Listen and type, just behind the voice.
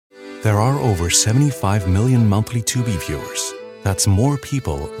There are over 75 million monthly Tubi viewers. That's more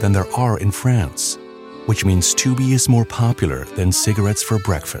people than there are in France, which means Tubi is more popular than cigarettes for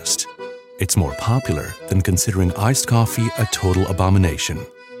breakfast. It's more popular than considering iced coffee a total abomination.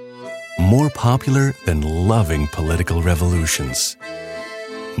 More popular than loving political revolutions.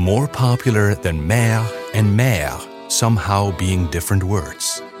 More popular than mère and mère somehow being different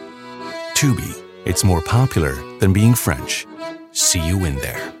words. Tubi, it's more popular than being French. See you in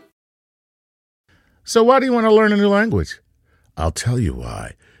there. So why do you want to learn a new language? I'll tell you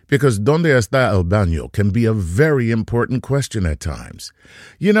why. Because ¿Dónde está el baño can be a very important question at times.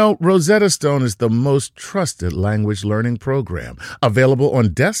 You know, Rosetta Stone is the most trusted language learning program, available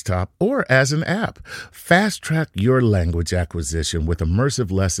on desktop or as an app. Fast-track your language acquisition with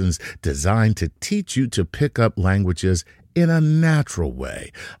immersive lessons designed to teach you to pick up languages in a natural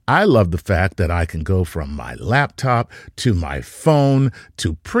way. I love the fact that I can go from my laptop to my phone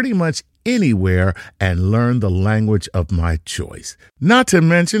to pretty much anywhere and learn the language of my choice. Not to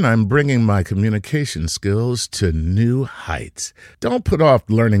mention, I'm bringing my communication skills to new heights. Don't put off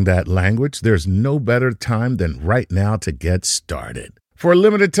learning that language. There's no better time than right now to get started. For a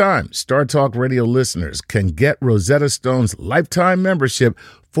limited time, StarTalk Radio listeners can get Rosetta Stone's lifetime membership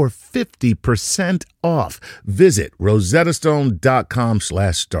for 50% off. Visit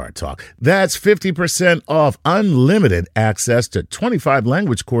rosettastone.com/StarTalk. That's 50% off unlimited access to 25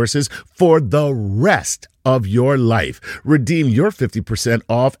 language courses for the rest of your life. Redeem your 50%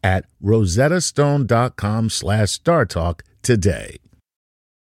 off at rosettastone.com/StarTalk today.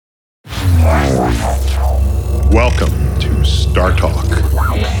 Welcome to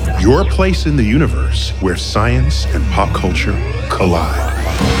StarTalk, your place in the universe where science and pop culture collide.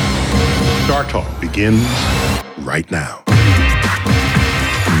 StarTalk begins right now.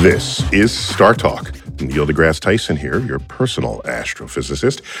 This is StarTalk. Neil deGrasse Tyson here, your personal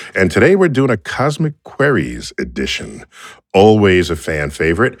astrophysicist. And today we're doing a Cosmic Queries edition. Always a fan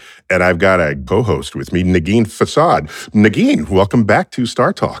favorite. And I've got a co-host with me, Negin Farsad. Negin, welcome back to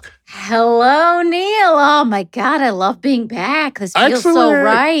StarTalk. Hello, Neil. Oh, my God. I love being back. This feels so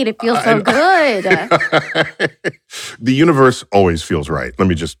right. It feels so good. The universe always feels right. Let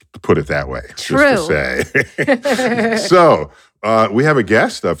me just put it that way. True. Just to say. So, we have a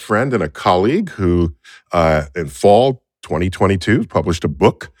guest, a friend and a colleague who, in fall 2022, published a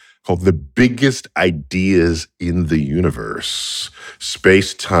book called The Biggest Ideas in the Universe,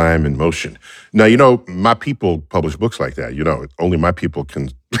 Space, Time, and Motion. Now, you know, my people publish books like that. You know, only my people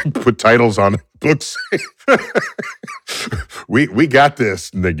can put titles on books. We got this,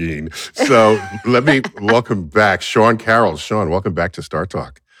 Negin. So let me welcome back Sean Carroll. Sean, welcome back to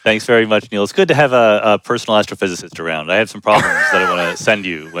StarTalk. Thanks very much, Neil. It's good to have a personal astrophysicist around. I have some problems that I want to send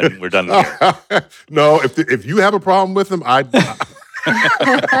you when we're done here. No, if you have a problem with them, I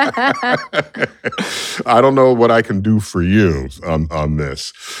don't know what I can do for you on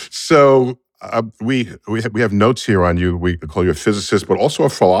this. So we have notes here on you. We call you a physicist, but also a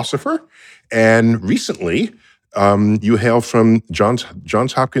philosopher. And recently, you hail from Johns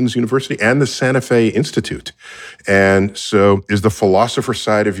Hopkins University and the Santa Fe Institute. And so is the philosopher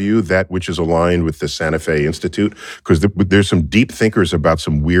side of you that which is aligned with the Santa Fe Institute? Because there's some deep thinkers about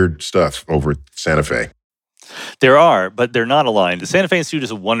some weird stuff over at Santa Fe. There are, but they're not aligned. The Santa Fe Institute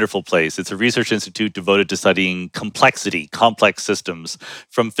is a wonderful place. It's a research institute devoted to studying complexity, complex systems,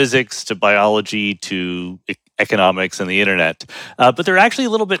 from physics to biology to economics and the internet. But they're actually a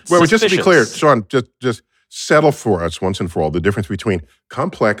little bit suspicious. Just to be clear, Sean, just settle for us once and for all the difference between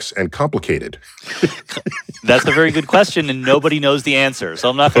complex and complicated. That's a very good question, and nobody knows the answer. So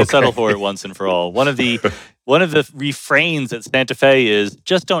I'm not going to settle for it once and for all. One of the refrains at Santa Fe is,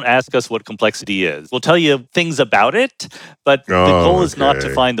 just don't ask us what complexity is. We'll tell you things about it, but the goal is not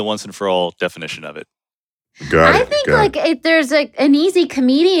to find the once and for all definition of it. I think if there's an easy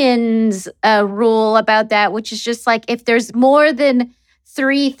comedian's rule about that, which is just like if there's more than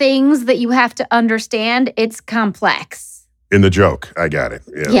 3 things that you have to understand, it's complex. In the joke, I got it.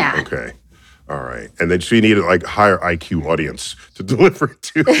 Yeah. Okay. All right. And then she needed like higher IQ audience to deliver it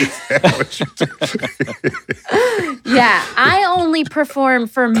to. Yeah. I only perform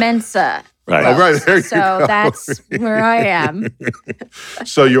for Mensa. Right. Oh, right. There you so go. That's where I am.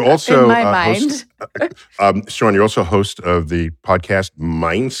 So you're also in my mind. Sean, you're also host of the podcast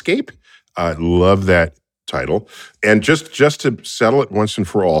Mindscape. Love that title. And just to settle it once and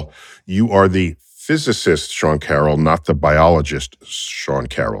for all, you are the physicist Sean Carroll, not the biologist Sean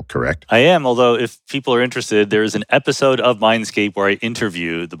Carroll, correct? I am, although if people are interested, there is an episode of Mindscape where I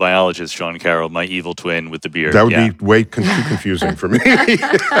interview the biologist Sean Carroll, my evil twin with the beard. That would be way too confusing for me.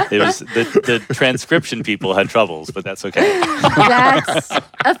 It was the transcription people had troubles, but that's okay. That's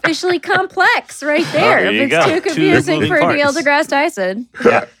officially complex right there. There you if go. it's too confusing for parts. Neil deGrasse Tyson.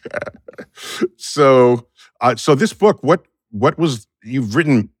 Yeah. So this book, what was, you've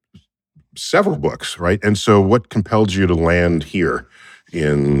written several books, right? And so what compelled you to land here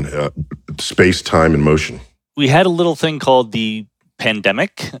in space, time, and motion? We had a little thing called the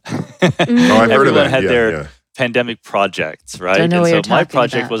pandemic. I've heard of that. Everyone had their pandemic projects, right? Don't know and what so you're my talking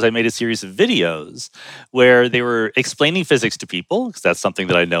project about. was I made a series of videos where they were explaining physics to people, because that's something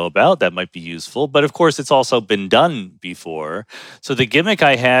that I know about that might be useful. But of course, it's also been done before. So the gimmick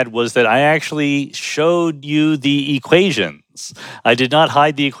I had was that I actually showed you the equations. I did not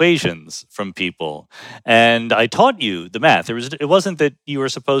hide the equations from people. And I taught you the math. It wasn't that you were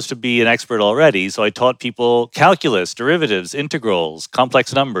supposed to be an expert already. So I taught people calculus, derivatives, integrals,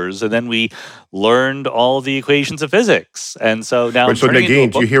 complex numbers, and then we learned all the equations of physics. And so now But so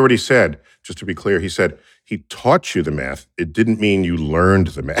Negin, do you hear what he said? Just to be clear, he said he taught you the math. It didn't mean you learned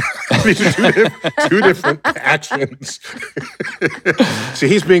the math. These are two different actions. See,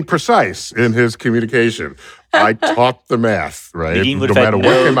 he's being precise in his communication. I taught the math, right? Negin would no have matter had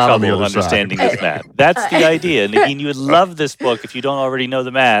what no came out on the trouble other understanding side. this math. That's the idea. Negin, you would love this book if you don't already know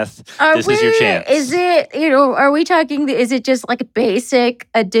the math. This is your chance. Is it, are we talking, is it just like basic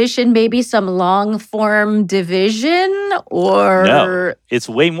addition, maybe some long form division, or? No, it's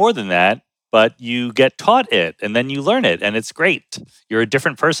way more than that, but you get taught it and then you learn it and it's great. You're a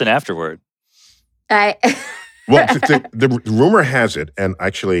different person afterward. Well, the rumor has it, and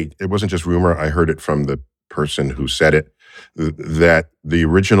actually it wasn't just rumor, I heard it from the person who said it, that the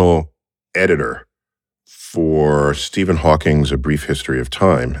original editor for Stephen Hawking's A Brief History of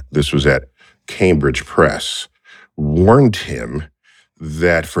Time, this was at Cambridge Press, warned him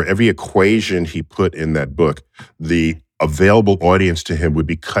that for every equation he put in that book, the available audience to him would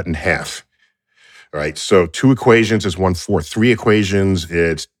be cut in half. All right, so 2 equations is 1/4. 3 equations,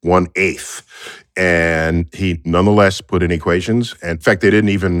 it's 1/8. And he nonetheless put in equations. And in fact, they didn't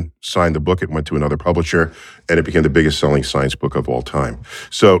even sign the book. It went to another publisher, and it became the biggest selling science book of all time.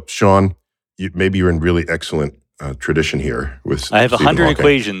 So, Sean, maybe you're in really excellent tradition here with I have Stephen 100 Hawking.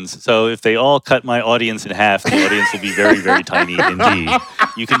 equations, so if they all cut my audience in half, the audience will be very, very tiny indeed.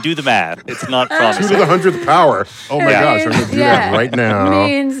 You can do the math. It's not 2 promising. to the 100th power. Oh my gosh, I'm going to do that right now.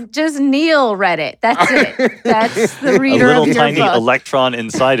 Means just Neil read it. That's it. That's the A reader little of your tiny book. electron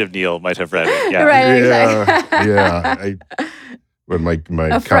inside of Neil might have read it. Yeah. Right, Yeah, exactly. But my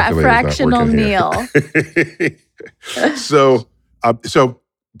A calculator's fractional not working here. So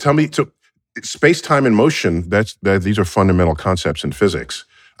tell me, space, time, and motion, these are fundamental concepts in physics.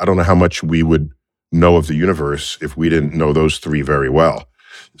 I don't know how much we would know of the universe if we didn't know those 3 very well.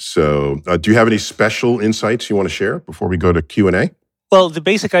 So do you have any special insights you want to share before we go to Q&A? Well, the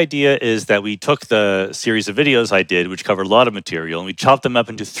basic idea is that we took the series of videos I did, which covered a lot of material, and we chopped them up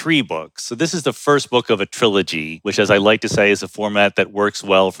into 3 books. So this is the first book of a trilogy, which, as I like to say, is a format that works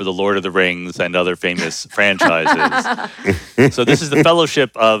well for the Lord of the Rings and other famous franchises. So this is the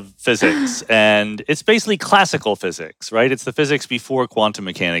Fellowship of Physics, and it's basically classical physics, right? It's the physics before quantum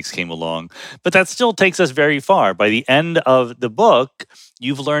mechanics came along, but that still takes us very far. By the end of the book,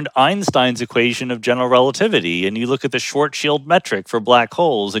 you've learned Einstein's equation of general relativity, and you look at the Schwarzschild metric for black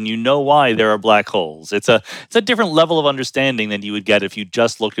holes, and you know why there are black holes. It's a different level of understanding than you would get if you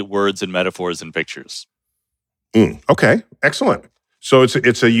just looked at words and metaphors and pictures. Okay, excellent. So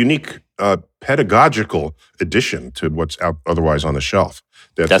it's a unique pedagogical addition to what's out otherwise on the shelf.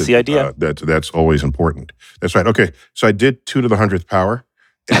 That's the idea. That's always important. That's right. Okay, so I did 2 to the 100th power,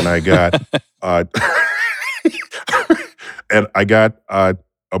 and I got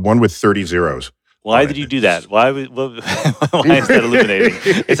a one with 30 zeros. Why did you do that? Why is that illuminating?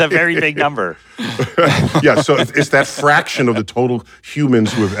 It's a very big number. Yeah, so it's that fraction of the total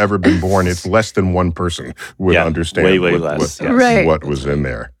humans who have ever been born. It's less than 1 person would understand way less. What was in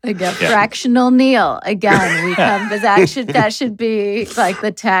there. Again, fractional Neil. Again, we come. But that should be like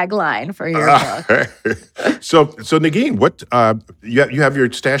the tagline for your book. So Negin, what you have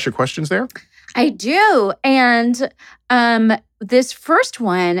your stash of questions there? I do, and this first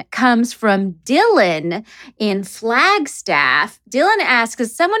one comes from Dylan in Flagstaff. Dylan asks,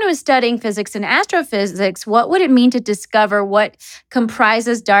 as someone who is studying physics and astrophysics, what would it mean to discover what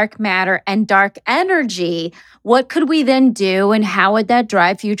comprises dark matter and dark energy? What could we then do, and how would that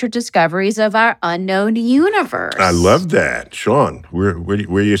drive future discoveries of our unknown universe? I love that. Sean,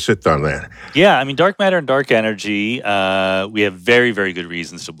 where you sit on that? Yeah, I mean, dark matter and dark energy, we have very, very good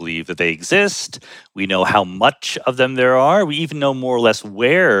reasons to believe that they exist. We know how much of them there are. We even know more or less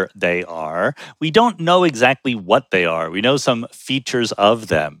where they are. We don't know exactly what they are. We know some features of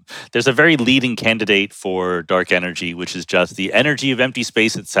them. There's a very leading candidate for dark energy, which is just the energy of empty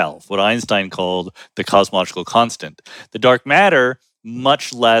space itself, what Einstein called the cosmological constant. The dark matter,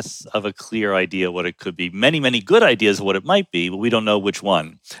 much less of a clear idea what it could be. Many, many good ideas of what it might be, but we don't know which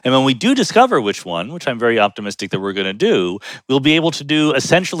one. And when we do discover which one, which I'm very optimistic that we're going to do, we'll be able to do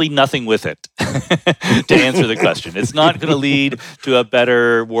essentially nothing with it to answer the question. It's not going to lead to a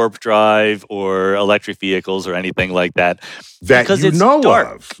better warp drive or electric vehicles or anything like that. That because you it's know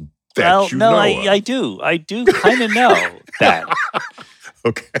dark. of. I do. I do kind of know that.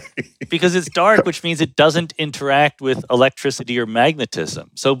 Okay. Because it's dark, which means it doesn't interact with electricity or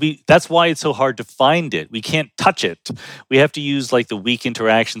magnetism. So that's why it's so hard to find it. We can't touch it. We have to use like the weak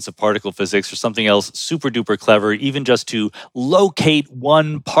interactions of particle physics or something else super duper clever, even just to locate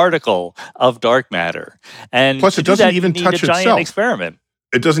one particle of dark matter. And plus, it doesn't even touch a giant itself. Experiment.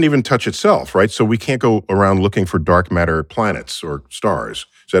 It doesn't even touch itself, right? So we can't go around looking for dark matter planets or stars.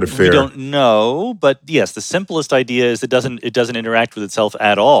 Is that a fair? We don't know, but yes, the simplest idea is it doesn't interact with itself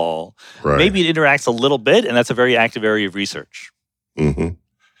at all. Right. Maybe it interacts a little bit, and that's a very active area of research. Mm-hmm.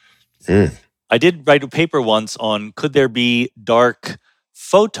 Mm. I did write a paper once on could there be dark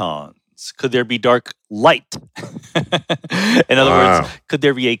photons? Could there be dark light? In other words, could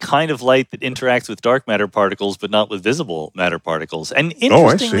there be a kind of light that interacts with dark matter particles but not with visible matter particles? And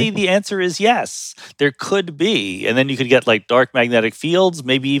interestingly, the answer is yes. There could be. And then you could get like dark magnetic fields,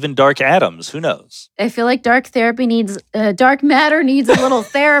 maybe even dark atoms. Who knows? I feel like dark matter needs a little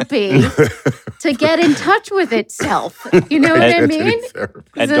therapy to get in touch with itself. You know what I mean?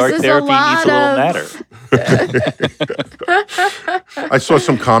 And dark therapy needs a little matter. I saw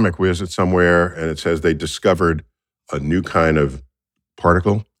some comic whiz somewhere, and it says they discovered a new kind of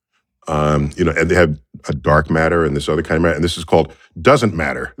particle, and they have a dark matter and this other kind of matter, and this is called doesn't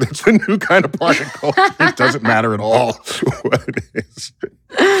matter. That's a new kind of particle. It doesn't matter at all what it is.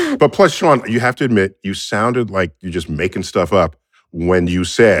 But plus, Sean, you have to admit, you sounded like you're just making stuff up when you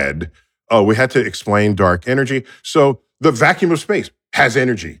said, oh, we had to explain dark energy. So the vacuum of space has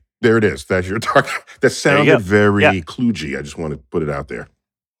energy. There it is. That's your dark. That sounded very kludgy. I just want to put it out there.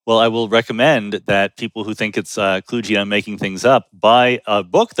 Well, I will recommend that people who think it's kludgy I'm making things up buy a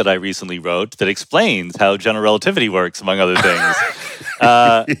book that I recently wrote that explains how general relativity works, among other things.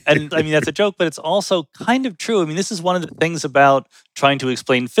 And I mean, that's a joke, but it's also kind of true. I mean, this is one of the things about trying to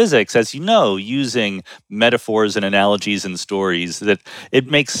explain physics, as you know, using metaphors and analogies and stories, that it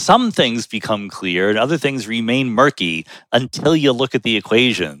makes some things become clear and other things remain murky until you look at the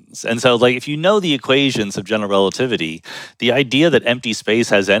equations. And so, like, if you know the equations of general relativity, the idea that empty space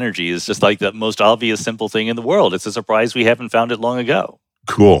has energy is just like the most obvious, simple thing in the world. It's a surprise we haven't found it long ago.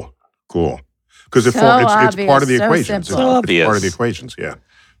 Cool. Because it's part of the equations. It's part of the equations, yeah.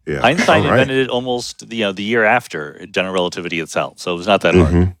 Einstein invented it almost the year after general relativity itself, so it was not that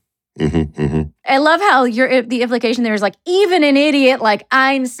hard. I love how the implication there is like even an idiot like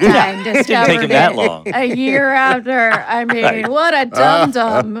Einstein discovered it didn't take him that long. A year after. I mean, what a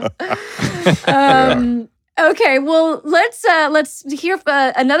dum-dum. Okay, well, let's hear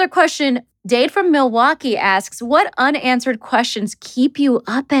another question. Dade from Milwaukee asks, what unanswered questions keep you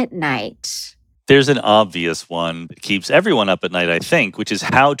up at night? There's an obvious one that keeps everyone up at night, I think, which is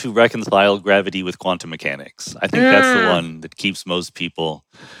how to reconcile gravity with quantum mechanics. I think that's the one that keeps most people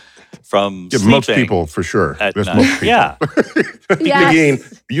from sleeping. Most people, for sure. At Most night. people. Yeah.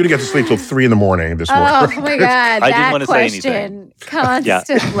 Negin, you didn't get to sleep till 3 in the morning this morning. Oh my God, I that didn't want to say question anything.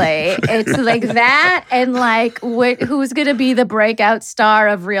 Constantly. It's like that and like who's going to be the breakout star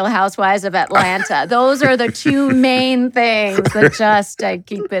of Real Housewives of Atlanta. Those are the two main things that just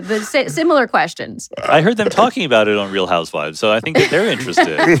keep it. Similar questions. I heard them talking about it on Real Housewives, so I think that they're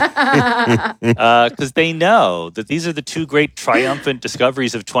interested. Because they know that these are the two great triumphant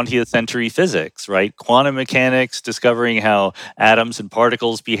discoveries of 20th century physics, right? Quantum mechanics, discovering how atoms and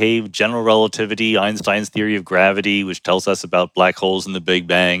particles behave, general relativity, Einstein's theory of gravity, which tells us about black holes in the Big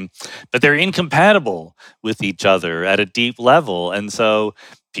Bang. But they're incompatible with each other at a deep level. And so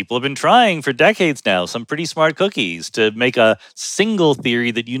people have been trying for decades now, some pretty smart cookies, to make a single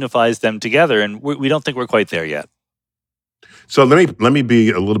theory that unifies them together. And we don't think we're quite there yet. So let me be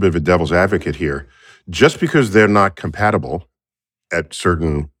a little bit of a devil's advocate here. Just because they're not compatible at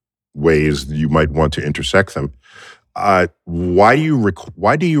certain ways you might want to intersect them, why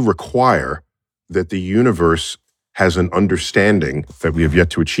do you require that the universe has an understanding that we have yet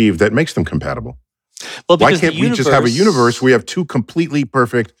to achieve that makes them compatible? Well, why can't we just have a universe? We have two completely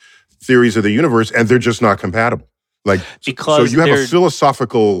perfect theories of the universe, and they're just not compatible. So you have a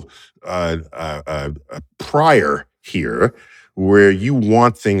philosophical prior here where you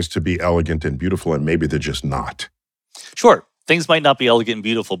want things to be elegant and beautiful, and maybe they're just not. Sure. Things might not be elegant and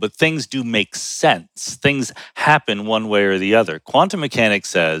beautiful, but things do make sense. Things happen one way or the other. Quantum mechanics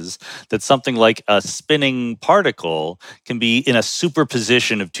says that something like a spinning particle can be in a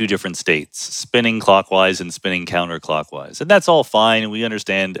superposition of two different states, spinning clockwise and spinning counterclockwise. And that's all fine, and we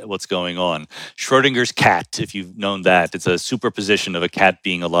understand what's going on. Schrodinger's cat, if you've known that, it's a superposition of a cat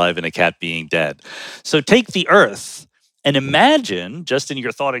being alive and a cat being dead. So take the Earth. And imagine, just in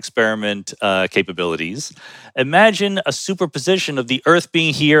your thought experiment capabilities, imagine a superposition of the Earth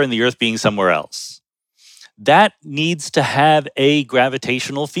being here and the Earth being somewhere else. That needs to have a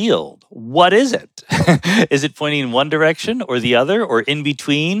gravitational field. What is it? Is it pointing in one direction or the other or in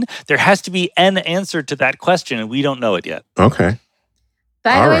between? There has to be an answer to that question, and we don't know it yet. Okay.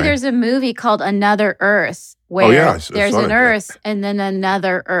 By the way, there's a movie called Another Earth where there's an Earth and then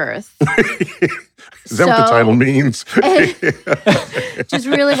another Earth. Is that what the title means? Just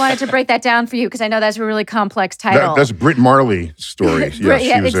really wanted to break that down for you because I know that's a really complex title. That's Britt Marley's story. Yes,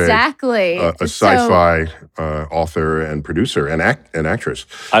 yeah, she was exactly. A sci-fi author and producer and actress.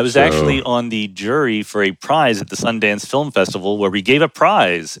 I was actually on the jury for a prize at the Sundance Film Festival where we gave a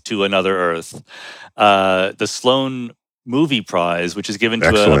prize to Another Earth, the Sloan Movie Prize, which is given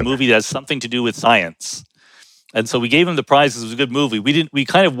to a movie that has something to do with science. And so we gave him the prize because it was a good movie. We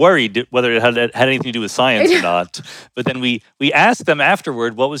kind of worried whether it had anything to do with science or not. But then we asked them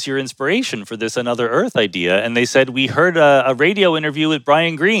afterward, what was your inspiration for this Another Earth idea? And they said, we heard a radio interview with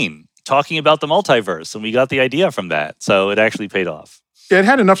Brian Greene talking about the multiverse, and we got the idea from that. So it actually paid off. Yeah, it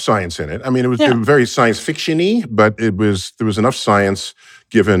had enough science in it. I mean, it was very science fiction-y, but there was enough science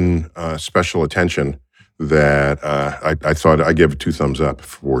given special attention that I thought I gave it 2 thumbs up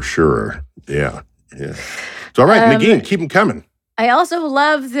for sure. Yeah. So, all right, Negin, keep them coming. I also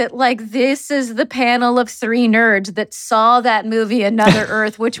love that, this is the panel of 3 nerds that saw that movie, Another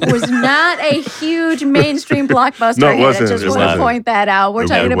Earth, which was not a huge mainstream blockbuster. No, it wasn't. I just want to point that out. We're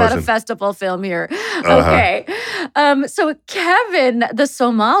talking about a festival film here. Okay. So Kevin, the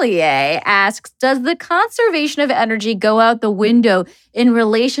sommelier, asks, does the conservation of energy go out the window in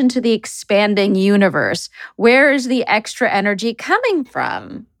relation to the expanding universe? Where is the extra energy coming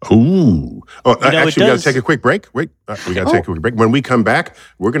from? Ooh. Actually, we got to take a quick break. Wait, we got to take a quick break. When we come back,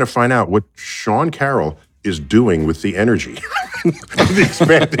 we're going to find out what Sean Carroll is doing with the energy of the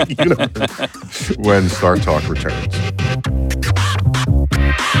expanding universe when StarTalk returns.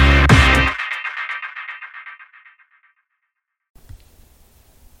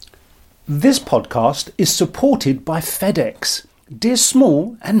 This podcast is supported by FedEx. Dear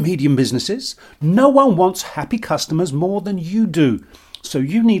small and medium businesses, no one wants happy customers more than you do. So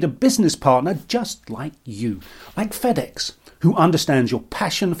you need a business partner just like you, like FedEx, who understands your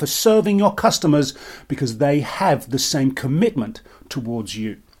passion for serving your customers because they have the same commitment towards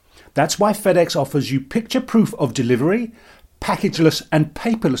you. That's why FedEx offers you picture proof of delivery, packageless and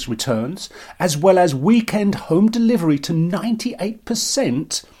paperless returns, as well as weekend home delivery to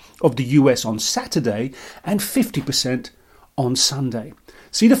 98% of the US on Saturday and 50% on Sunday.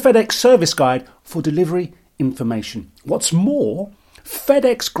 See the FedEx service guide for delivery information. What's more,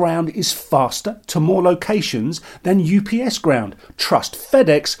 FedEx Ground is faster to more locations than UPS Ground. Trust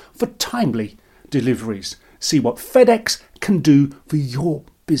FedEx for timely deliveries. See what FedEx can do for your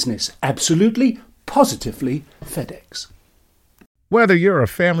business. Absolutely, positively FedEx. Whether you're a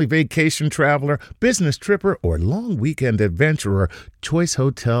family vacation traveler, business tripper, or long weekend adventurer, Choice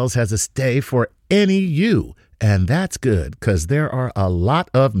Hotels has a stay for any you. And that's good, because there are a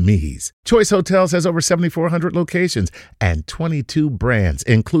lot of me's. Choice Hotels has over 7,400 locations and 22 brands,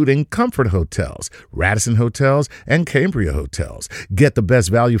 including Comfort Hotels, Radisson Hotels, and Cambria Hotels. Get the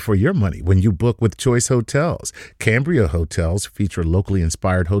best value for your money when you book with Choice Hotels. Cambria Hotels feature locally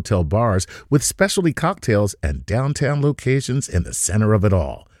inspired hotel bars with specialty cocktails and downtown locations in the center of it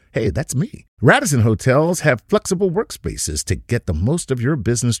all. Hey, that's me. Radisson Hotels have flexible workspaces to get the most of your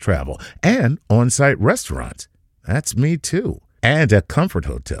business travel and on-site restaurants. That's me too. And at Comfort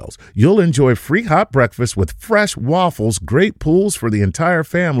Hotels, you'll enjoy free hot breakfast with fresh waffles, great pools for the entire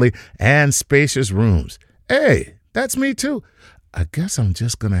family, and spacious rooms. Hey, that's me too. I guess I'm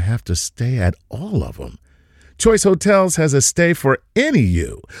just going to have to stay at all of them. Choice Hotels has a stay for any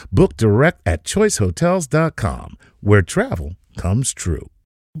you. Book direct at choicehotels.com, where travel comes true.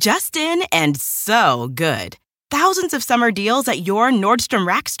 Just in and so good. Thousands of summer deals at your Nordstrom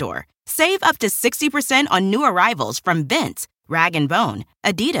Rack store. Save up to 60% on new arrivals from Vince, Rag & Bone,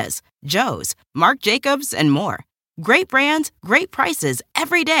 Adidas, Joe's, Marc Jacobs, and more. Great brands, great prices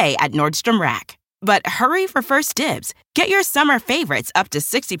every day at Nordstrom Rack. But hurry for first dibs. Get your summer favorites up to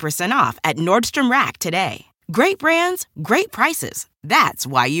 60% off at Nordstrom Rack today. Great brands, great prices. That's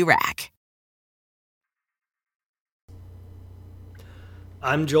why you rack.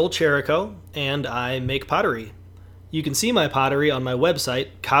 I'm Joel Cherico, and I make pottery. You can see my pottery on my website,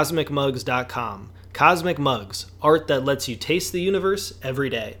 cosmicmugs.com. Cosmic Mugs, art that lets you taste the universe every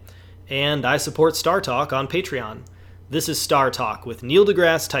day. And I support StarTalk on Patreon. This is StarTalk with Neil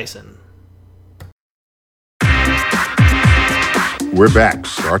deGrasse Tyson. We're back,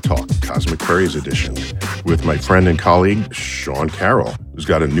 StarTalk, Cosmic Queries edition, with my friend and colleague, Sean Carroll, who's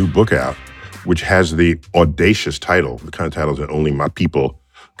got a new book out, which has the audacious title, the kind of titles that only my people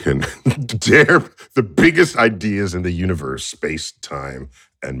can dare, the biggest ideas in the universe, space, time,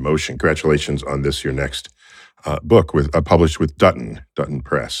 and motion. Congratulations on this, your next book, with published with Dutton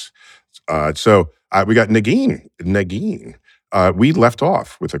Press. So we got Negin. We left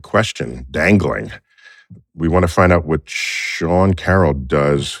off with a question dangling. We want to find out what Sean Carroll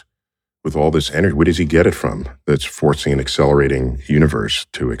does with all this energy. Where does he get it from that's forcing an accelerating universe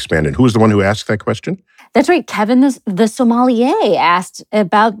to expand? And who was the one who asked that question? That's right. Kevin the sommelier asked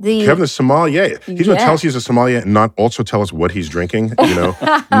about the... Kevin the sommelier. He's going to tell us he's a sommelier and not also tell us what he's drinking. You know,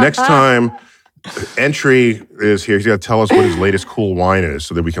 next time entry is here, he's got to tell us what his latest cool wine is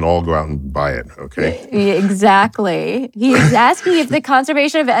so that we can all go out and buy it, okay? Exactly. He's asking if the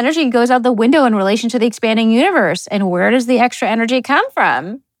conservation of energy goes out the window in relation to the expanding universe, and where does the extra energy come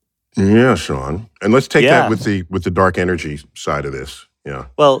from? Yeah, Sean. And let's take that with the dark energy side of this. Yeah.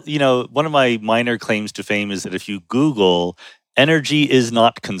 Well, you know, one of my minor claims to fame is that if you Google energy is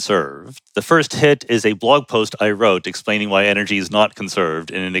not conserved, the first hit is a blog post I wrote explaining why energy is not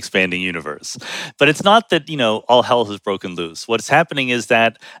conserved in an expanding universe. But it's not that, you know, all hell has broken loose. What's happening is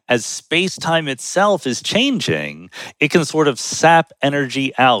that as space-time itself is changing, it can sort of sap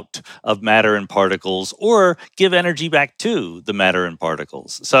energy out of matter and particles or give energy back to the matter and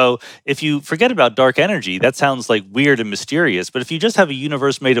particles. So if you forget about dark energy, that sounds like weird and mysterious, but if you just have a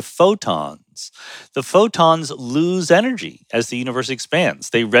universe made of photons, the photons lose energy as the universe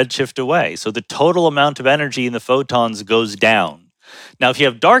expands. They redshift away. So the total amount of energy in the photons goes down. Now, if you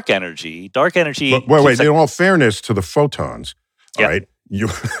have dark energy... But wait, in all fairness to the photons, all right?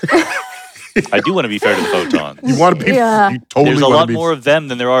 I do want to be fair to the photons. You want to be... You totally There's a lot more of them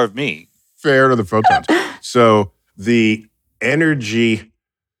than there are of me. Fair to the photons. So the energy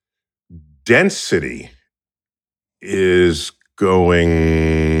density is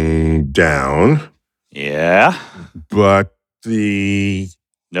going down. Yeah. But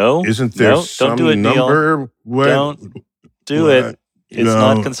isn't there don't some do it, number? Don't do it. It's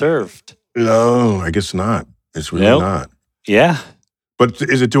not conserved. No, I guess not. It's really not. Yeah. But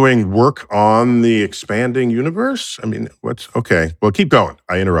is it doing work on the expanding universe? I mean, okay. Well, keep going.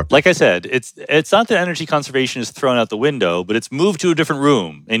 I interrupted. Like I said, it's not that energy conservation is thrown out the window, but it's moved to a different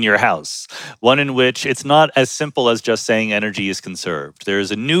room in your house. One in which it's not as simple as just saying energy is conserved. There is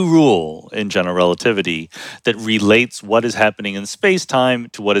a new rule in general relativity that relates what is happening in space-time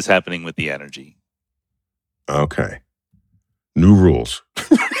to what is happening with the energy. Okay. New rules.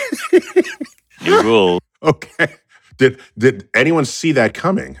 New rules. Okay. Did anyone see that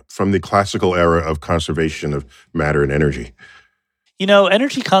coming from the classical era of conservation of matter and energy? You know,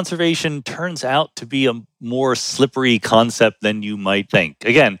 energy conservation turns out to be a more slippery concept than you might think.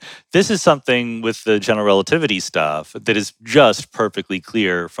 Again, this is something with the general relativity stuff that is just perfectly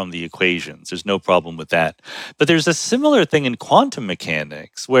clear from the equations. There's no problem with that. But there's a similar thing in quantum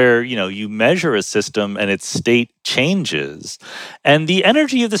mechanics where, you know, you measure a system and its state changes, and the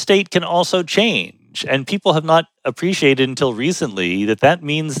energy of the state can also change. And people have not appreciated until recently that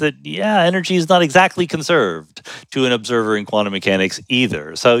means that, energy is not exactly conserved to an observer in quantum mechanics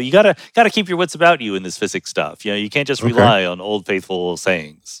either. So you gotta keep your wits about you in this physics stuff. You know, you can't just rely on old faithful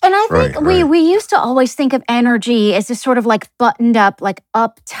sayings. And I think we used to always think of energy as this sort of like buttoned up, like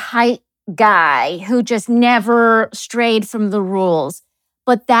uptight guy who just never strayed from the rules.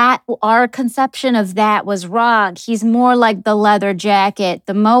 But our conception of that was wrong. He's more like the leather jacket,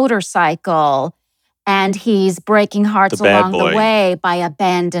 the motorcycle, and he's breaking hearts along the way by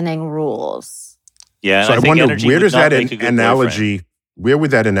abandoning rules. Yeah, so I wonder, where does that analogy, where would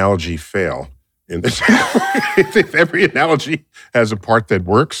that analogy fail in this. Every analogy has a part that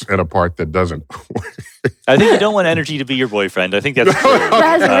works and a part that doesn't. I think you don't want energy to be your boyfriend. I think that's true. You're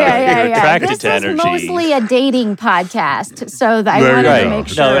attracted to energy. This is mostly a dating podcast, so I wanted to make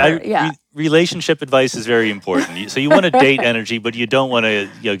sure. Relationship advice is very important. So you want to date energy, but you don't want to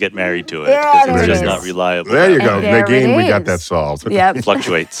get married to it because it's just not reliable. There you go. Negin, we got that solved. Yep.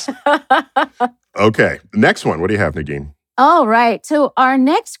 Fluctuates. Okay. Next one. What do you have, Negin? All right. So our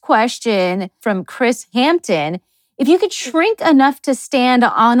next question from Chris Hampton. If you could shrink enough to stand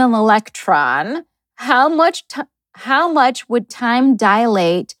on an electron, how much would time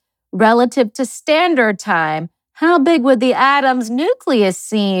dilate relative to standard time? How big would the atom's nucleus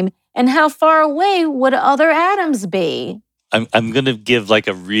seem? And how far away would other atoms be? I'm going to give like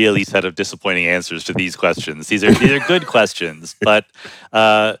a really set of disappointing answers to these questions. These are good questions, but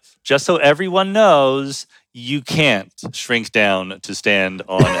just so everyone knows, you can't shrink down to stand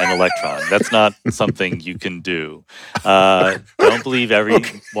on an electron. That's not something you can do. Don't believe every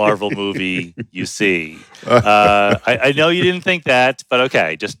Marvel movie you see. I know you didn't think that, but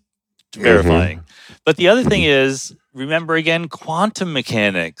okay, just verifying. Mm-hmm. But the other thing is, remember again, quantum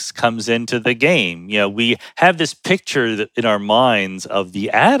mechanics comes into the game. We have this picture in our minds of the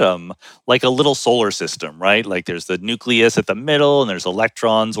atom like a little solar system, right? Like there's the nucleus at the middle and there's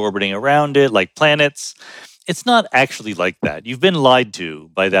electrons orbiting around it like planets. It's not actually like that. You've been lied to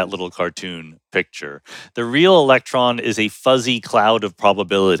by that little cartoon picture. The real electron is a fuzzy cloud of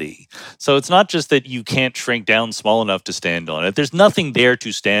probability. So it's not just that you can't shrink down small enough to stand on it. There's nothing there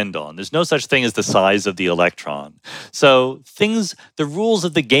to stand on. There's no such thing as the size of the electron. So the rules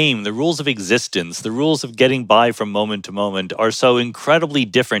of the game, the rules of existence, the rules of getting by from moment to moment are so incredibly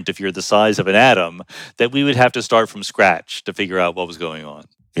different if you're the size of an atom that we would have to start from scratch to figure out what was going on.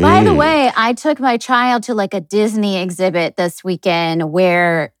 By the way, I took my child to like a Disney exhibit this weekend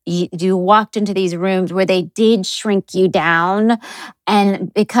where you walked into these rooms where they did shrink you down.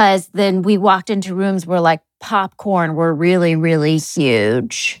 And because then we walked into rooms where like popcorn were really, really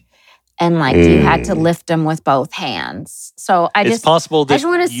huge. And like you had to lift them with both hands. So it's possible that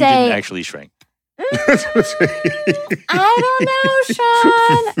you didn't actually shrink. I don't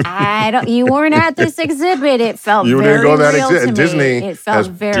know, Sean. You weren't at this exhibit. It felt you very didn't go that real to me. Disney it felt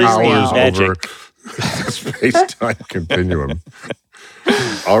very powers real. over the space-time continuum.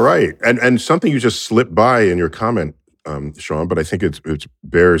 All right, and something you just slipped by in your comment, Sean, but I think it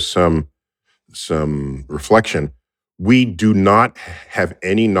bears some reflection. We do not have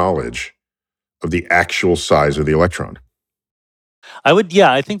any knowledge of the actual size of the electron. I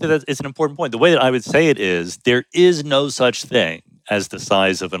think that it's an important point. The way that I would say it is, there is no such thing as the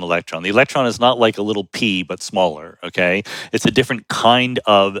size of an electron. The electron is not like a little pea, but smaller, okay? It's a different kind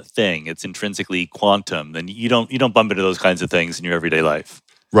of thing. It's intrinsically quantum, and you don't bump into those kinds of things in your everyday life.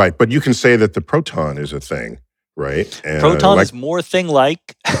 Right, but you can say that the proton is a thing, right? And proton is more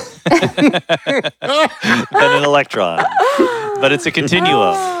thing-like than an electron, but it's a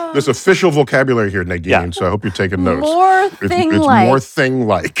continuum. There's official vocabulary here, Negin, so I hope you're taking notes. More thing-like. It's more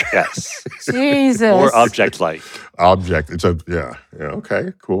thing-like. Yes. Jesus. More object-like. It's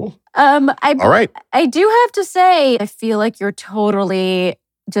okay, cool. All right. I do have to say, I feel like you're totally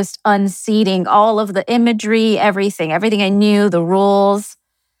just unseating all of the imagery, everything I knew, the rules.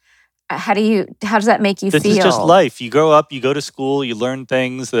 How does that make you feel? This is just life. You grow up, you go to school, you learn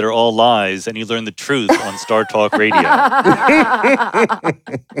things that are all lies, and you learn the truth on StarTalk Radio.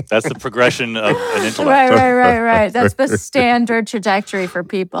 That's the progression of an intellect. Right. That's the standard trajectory for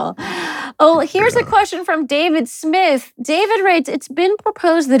people. Oh, here's a question from David Smith. David writes, it's been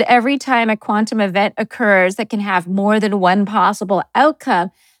proposed that every time a quantum event occurs that can have more than one possible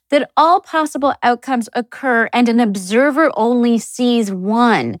outcome, that all possible outcomes occur and an observer only sees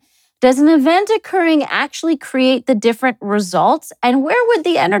one. Does an event occurring actually create the different results? And where would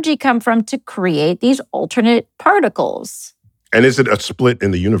the energy come from to create these alternate particles? And is it a split in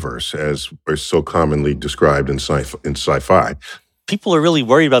the universe, as is so commonly described in sci-fi? People are really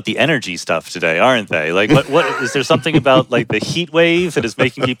worried about the energy stuff today, aren't they? Like, what is there something about like the heat wave that is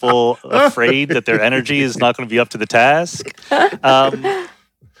making people afraid that their energy is not going to be up to the task?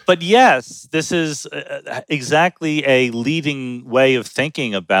 But yes, this is exactly a leading way of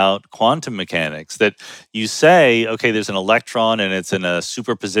thinking about quantum mechanics, that you say, okay, there's an electron and it's in a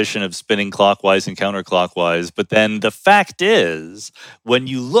superposition of spinning clockwise and counterclockwise. But then the fact is, when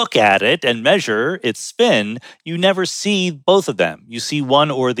you look at it and measure its spin, you never see both of them. You see one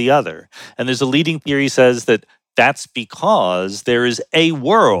or the other. And there's a leading theory says that That's because there is a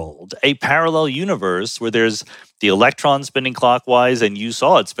world, a parallel universe where there's the electron spinning clockwise and you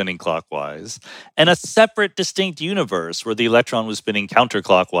saw it spinning clockwise, and a separate distinct universe where the electron was spinning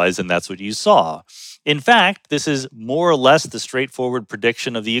counterclockwise and that's what you saw. In fact, this is more or less the straightforward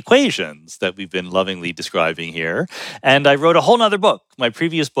prediction of the equations that we've been lovingly describing here. And I wrote a whole nother book. My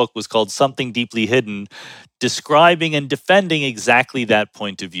previous book was called Something Deeply Hidden, describing and defending exactly that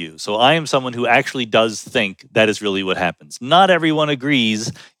point of view. So I am someone who actually does think that is really what happens. Not everyone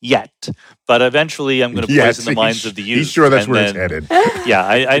agrees yet, but eventually I'm going to poison the minds of the youth. He's sure that's where it's headed. Yeah,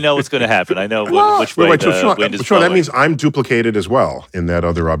 I know what's going to happen. I know which way the wind is blowing. That means I'm duplicated as well in that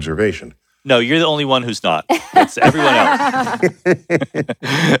other observation. No, you're the only one who's not. It's everyone else.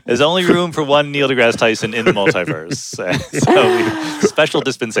 There's only room for one Neil deGrasse Tyson in the multiverse. So special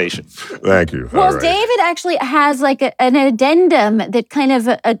dispensation. Thank you. Well, David actually has like an addendum that kind of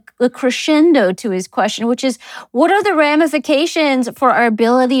a crescendo to his question, which is, what are the ramifications for our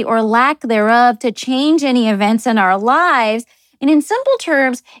ability or lack thereof to change any events in our lives? And in simple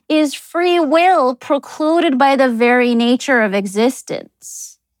terms, is free will precluded by the very nature of existence?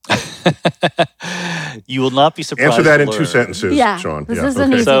 You will not be surprised. Answer that in 2 sentences, Sean. This is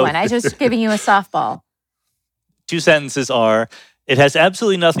an easy one. I'm just giving you a softball. 2 sentences are, it has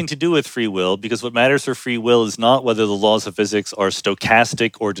absolutely nothing to do with free will, because what matters for free will is not whether the laws of physics are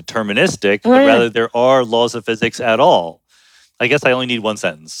stochastic or deterministic, but rather there are laws of physics at all. I guess I only need 1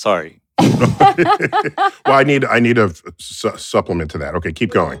 sentence. Sorry. Well, I need a supplement to that. Okay,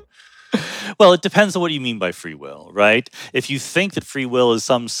 keep going. Well, it depends on what you mean by free will, right? If you think that free will is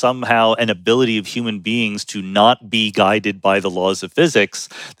somehow an ability of human beings to not be guided by the laws of physics,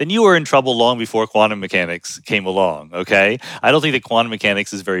 then you were in trouble long before quantum mechanics came along, okay? I don't think that quantum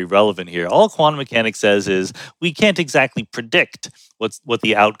mechanics is very relevant here. All quantum mechanics says is we can't exactly predict what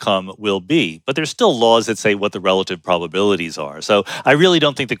the outcome will be, but there's still laws that say what the relative probabilities are. So I really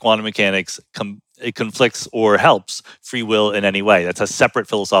don't think that quantum mechanics it conflicts or helps free will in any way. That's a separate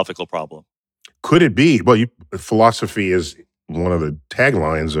philosophical problem. Could it be? Well, philosophy is one of the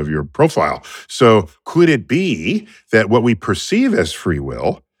taglines of your profile. So could it be that what we perceive as free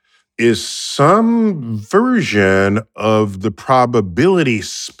will is some version of the probability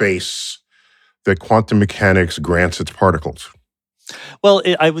space that quantum mechanics grants its particles? Well,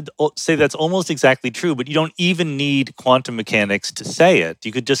 I would say that's almost exactly true, but you don't even need quantum mechanics to say it.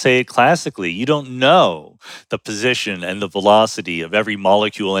 You could just say it classically. You don't know the position and the velocity of every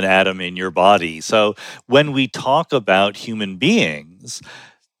molecule and atom in your body. So when we talk about human beings,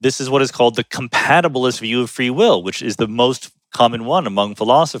 this is what is called the compatibilist view of free will, which is the most common one among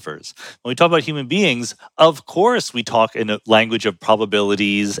philosophers. When we talk about human beings, of course we talk in a language of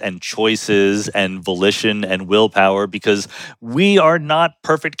probabilities and choices and volition and willpower, because we are not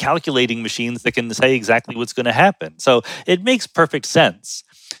perfect calculating machines that can say exactly what's going to happen. So it makes perfect sense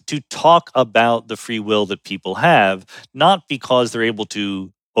to talk about the free will that people have, not because they're able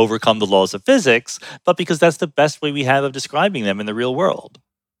to overcome the laws of physics, but because that's the best way we have of describing them in the real world.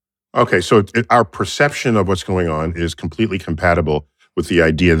 Okay, so our perception of what's going on is completely compatible with the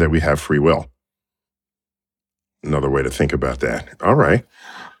idea that we have free will. Another way to think about that. All right.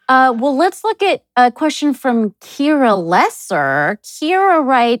 Well, let's look at a question from Kira Lesser. Kira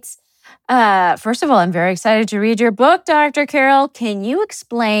writes, first of all, I'm very excited to read your book, Dr. Carroll. Can you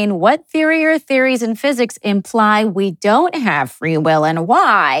explain what theory or theories in physics imply we don't have free will, and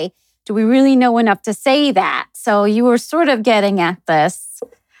why? Do we really know enough to say that? So you were sort of getting at this.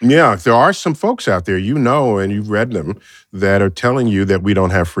 Yeah, there are some folks out there, you know, and you've read them, that are telling you that we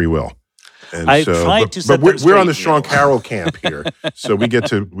don't have free will. And I tried to set them straight, we're on the Sean Carroll camp here, so we get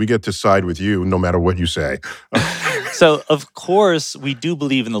to side with you no matter what you say. So, of course, we do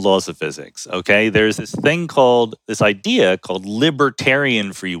believe in the laws of physics, okay? There's this idea called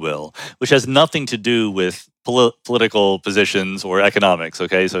libertarian free will, which has nothing to do with political positions or economics,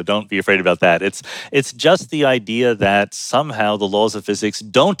 okay? So don't be afraid about that. It's just the idea that somehow the laws of physics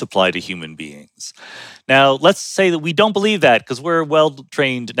don't apply to human beings. Now, let's say that we don't believe that because we're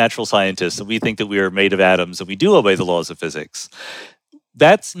well-trained natural scientists and we think that we are made of atoms and we do obey the laws of physics.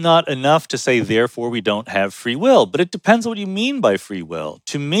 That's not enough to say, therefore, we don't have free will. But it depends on what you mean by free will.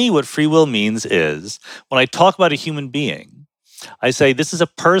 To me, what free will means is, when I talk about a human being, I say this is a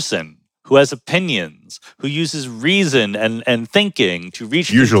person who has opinions, who uses reason and thinking to reach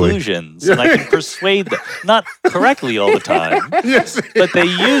conclusions. And I can persuade them, not correctly all the time, but they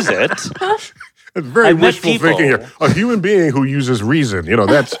use it. It's very wishful thinking here. A human being who uses reason,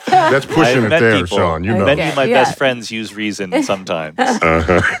 that's pushing it there, Sean. You know, many of my best friends use reason sometimes.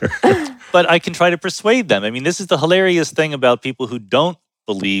 But I can try to persuade them. I mean, this is the hilarious thing about people who don't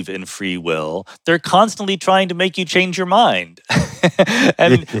believe in free will. They're constantly trying to make you change your mind.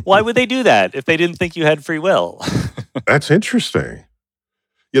 And why would they do that if they didn't think you had free will? That's interesting.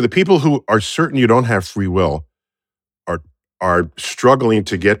 Yeah, the people who are certain you don't have free will are struggling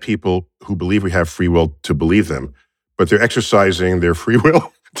to get people who believe we have free will to believe them, but they're exercising their free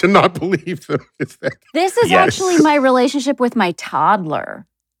will to not believe them. This is actually my relationship with my toddler,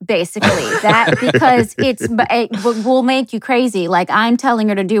 basically. That because it will make you crazy. Like, I'm telling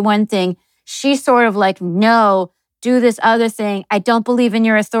her to do one thing. She's sort of like, no, do this other thing. I don't believe in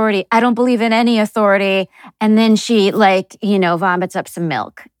your authority. I don't believe in any authority. And then she vomits up some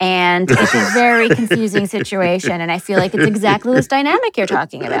milk. And it's a very confusing situation. And I feel like it's exactly this dynamic you're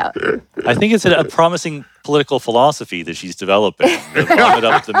talking about. I think it's a promising political philosophy that she's developing. The vomit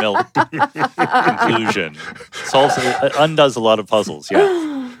up the milk conclusion. Undoes a lot of puzzles,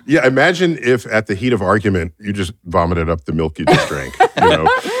 yeah. Yeah, imagine if at the heat of argument, you just vomited up the milk you just drank,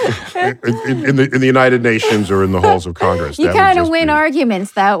 in the United Nations or in the halls of Congress. You kind of win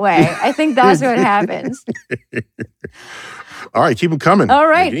arguments that way. I think that's what happens. All right, keep them coming. All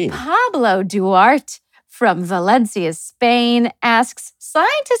right, Negin. Pablo Duarte from Valencia, Spain asks,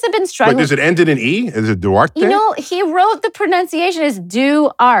 scientists have been struggling. Wait, does it end in an E? Is it Duarte? He wrote the pronunciation as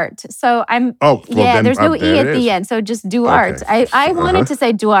Duarte. So there's no E at the end. So just Duarte. Okay. I wanted to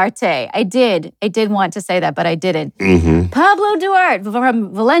say Duarte. I did want to say that, but I didn't. Mm-hmm. Pablo Duarte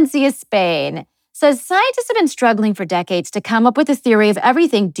from Valencia, Spain says, scientists have been struggling for decades to come up with a theory of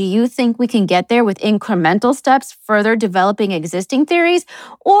everything. Do you think we can get there with incremental steps, further developing existing theories?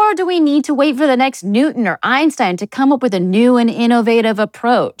 Or do we need to wait for the next Newton or Einstein to come up with a new and innovative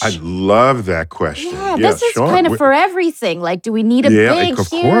approach? I love that question. Yeah, this is kind of for everything. Like, do we need a big,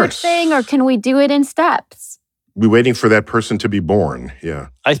 huge thing, or can we do it in steps? We're waiting for that person to be born, yeah.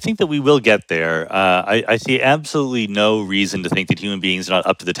 I think that we will get there. I see absolutely no reason to think that human beings are not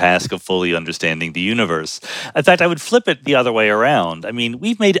up to the task of fully understanding the universe. In fact, I would flip it the other way around. I mean,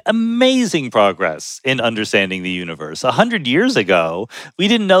 we've made amazing progress in understanding the universe. 100 years ago, we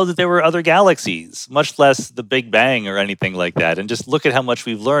didn't know that there were other galaxies, much less the Big Bang or anything like that. And just look at how much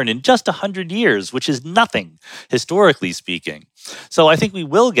we've learned in just 100 years, which is nothing, historically speaking. So I think we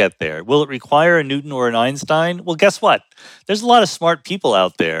will get there. Will it require a Newton or an Einstein? Well, guess what? There's a lot of smart people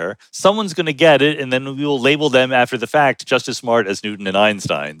out there. Someone's going to get it, and then we will label them after the fact just as smart as Newton and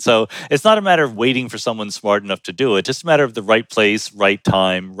Einstein. So it's not a matter of waiting for someone smart enough to do it. It's just a matter of the right place, right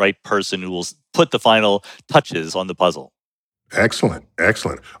time, right person who will put the final touches on the puzzle. Excellent. All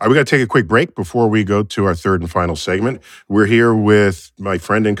right, we got to take a quick break before we go to our third and final segment. We're here with my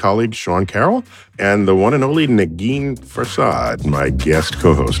friend and colleague, Sean Carroll, and the one and only Negin Farsad, my guest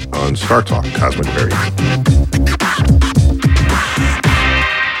co-host on StarTalk Cosmic Queries.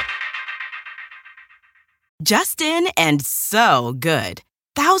 Just in and so good.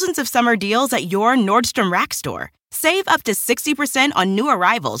 Thousands of summer deals at your Nordstrom Rack store. Save up to 60% on new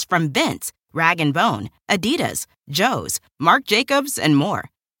arrivals from Vince, Rag & Bone, Adidas, Joe's, Marc Jacobs, and more.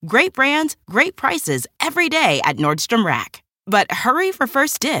 Great brands, great prices every day at Nordstrom Rack. But hurry for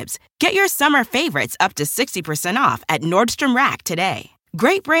first dibs. Get your summer favorites up to 60% off at Nordstrom Rack today.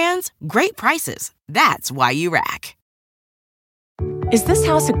 Great brands, great prices. That's why you rack. Is this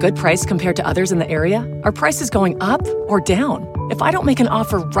house a good price compared to others in the area? Are prices going up or down? If I don't make an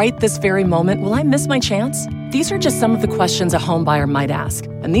offer right this very moment, will I miss my chance? These are just some of the questions a home buyer might ask.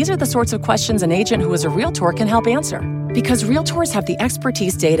 And these are the sorts of questions an agent who is a Realtor can help answer. Because Realtors have the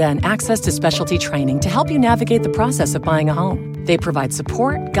expertise, data, and access to specialty training to help you navigate the process of buying a home. They provide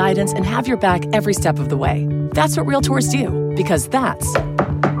support, guidance, and have your back every step of the way. That's what Realtors do, because that's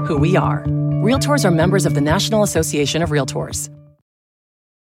who we are. Realtors are members of the National Association of Realtors.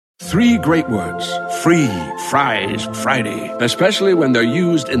 3 great words. Free fries Friday. Especially when they're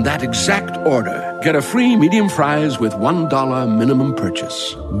used in that exact order. Get a free medium fries with $1 minimum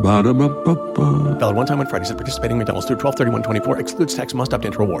purchase. Ba-da-ba-ba-ba. Valid one time on Fridays at participating McDonald's through 12/31/24. Excludes tax, must opt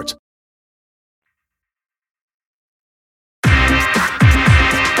into rewards.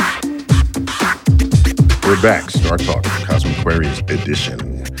 We're back. StarTalk Cosmic Queries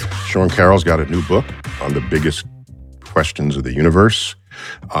edition. Sean Carroll's got a new book on the biggest questions of the universe.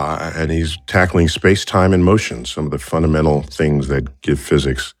 And he's tackling space-time and motion, some of the fundamental things that give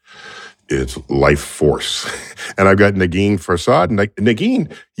physics its life force. And I've got Negin Farsad.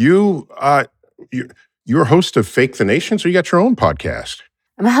 Negin, you're host of Fake the Nation, so you got your own podcast.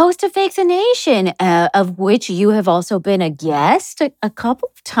 I'm a host of Fakes a Nation, of which you have also been a guest a couple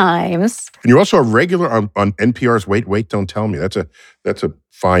of times. And you're also a regular on NPR's Wait, Don't Tell Me. That's a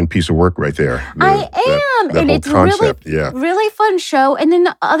fine piece of work right there. I am. That and whole it's concept, really fun show. And then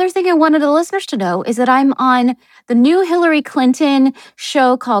the other thing I wanted the listeners to know is that I'm on the new Hillary Clinton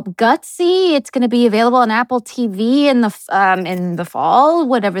show called Gutsy. It's going to be available on Apple TV in the fall,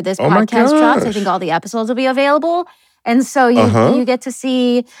 whatever this podcast drops. I think all the episodes will be available. And so you get to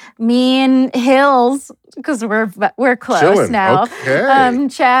see me and Hills, because we're close Chilling. now, Okay.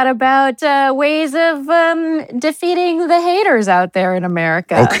 chat about ways of defeating the haters out there in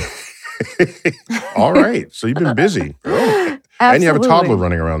America. Okay. All right. So you've been busy. Oh. And you have a toddler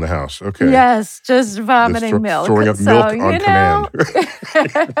running around the house. Okay. Yes, just vomiting milk. Throwing up milk on command.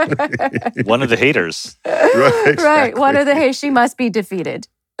 One of the haters. Right, exactly. Right. One of the haters. She must be defeated.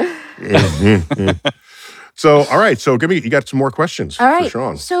 Mm-hmm. So, all right. So, you got some more questions for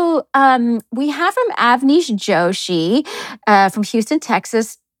Sean. So, we have from Avnish Joshi from Houston,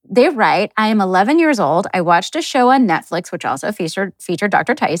 Texas. They write, I am 11 years old. I watched a show on Netflix, which also featured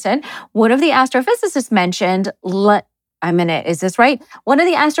Dr. Tyson. One of the astrophysicists mentioned, is this right? One of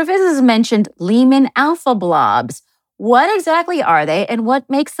the astrophysicists mentioned Lyman alpha blobs. What exactly are they, and what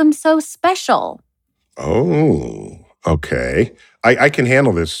makes them so special? Oh, okay. I can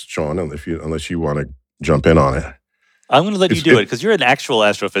handle this, Sean, unless you want to jump in on it. I'm going to let you do it because you're an actual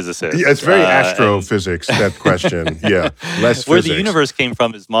astrophysicist. Yeah, it's very astrophysics, that question. Yeah, less where physics. the universe came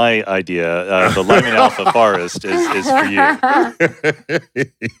from is my idea. The Lyman alpha forest is for you.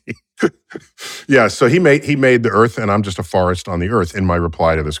 Yeah, so he made the Earth, and I'm just a forest on the Earth in my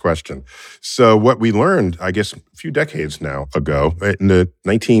reply to this question. So what we learned, I guess, a few decades now ago, in the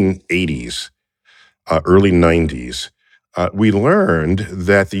 1980s, early 90s, we learned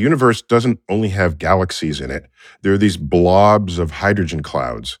that the universe doesn't only have galaxies in it. There are these blobs of hydrogen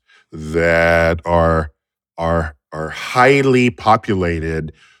clouds that are highly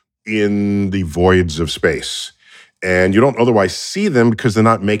populated in the voids of space. And you don't otherwise see them because they're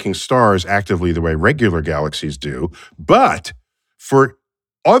not making stars actively the way regular galaxies do. But for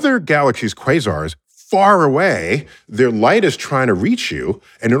other galaxies, quasars, far away, their light is trying to reach you.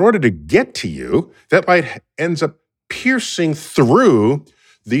 And in order to get to you, that light ends up piercing through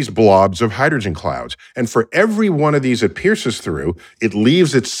these blobs of hydrogen clouds. And for every one of these it pierces through, it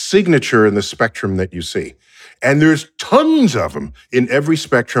leaves its signature in the spectrum that you see. And there's tons of them in every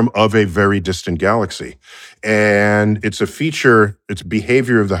spectrum of a very distant galaxy. And it's a feature, it's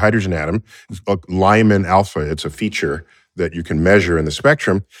behavior of the hydrogen atom. It's like Lyman alpha, it's a feature that you can measure in the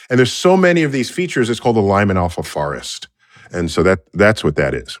spectrum. And there's so many of these features, it's called the Lyman alpha forest. And so that's what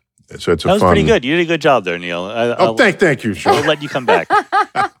that is. So it's that was pretty good. You did a good job there, Neil. Thank you, Sean. I'll let you come back.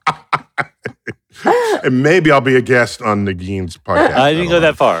 And maybe I'll be a guest on Negin's podcast. I didn't go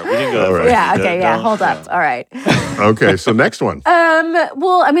that far. We didn't go that far. Yeah, okay, yeah, hold up. All right. Okay, so next one.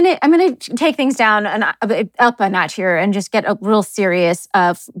 Well, I'm gonna take things down up a notch here and just get real serious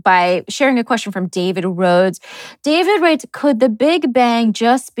by sharing a question from David Rhoades. David writes, could the Big Bang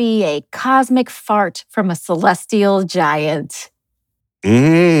just be a cosmic fart from a celestial giant?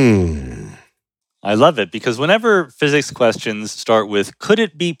 I love it because whenever physics questions start with, could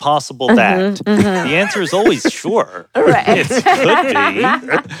it be possible that? The answer is always sure. Right. It could be.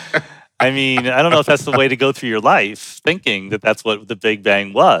 I mean, I don't know if that's the way to go through your life, thinking that that's what the Big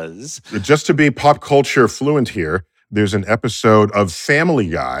Bang was. Just to be pop culture fluent here, there's an episode of Family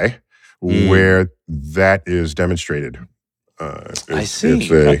Guy where that is demonstrated. I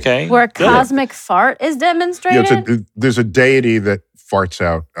see. Okay. Where cosmic fart is demonstrated? Yeah, there's a deity that farts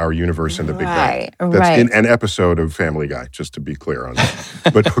out our universe in the Big Bang. That's in an episode of Family Guy, just to be clear on that.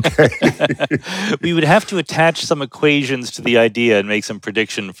 But okay. We would have to attach some equations to the idea and make some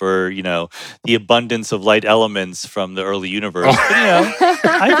prediction for, the abundance of light elements from the early universe. But,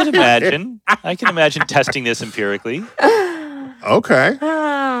 I can imagine testing this empirically. Okay.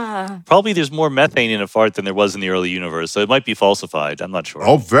 Probably there's more methane in a fart than there was in the early universe, so it might be falsified. I'm not sure.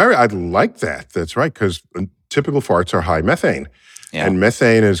 I like that. That's right, because typical farts are high methane. Yeah. And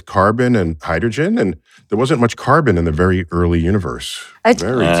methane is carbon and hydrogen, and there wasn't much carbon in the very early universe. A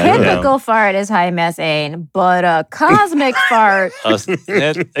typical fart is high methane, but a cosmic fart...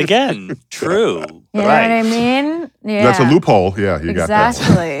 Again, true. You know what I mean? Yeah. That's a loophole. Yeah, you got that.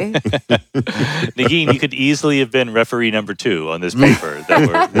 Exactly. Negin, you could easily have been referee number 2 on this paper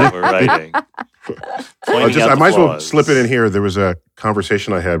that we're writing. I might as well slip it in here. There was a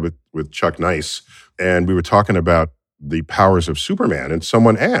conversation I had with Chuck Nice, and we were talking about the powers of Superman. And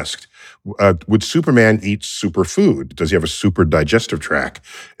someone asked, would Superman eat superfood? Does he have a super digestive tract?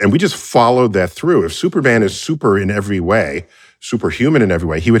 And we just followed that through. If Superman is super in every way, superhuman in every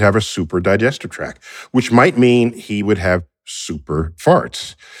way, he would have a super digestive tract, which might mean he would have super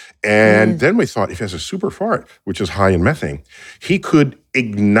farts. And then we thought, if he has a super fart, which is high in methane, he could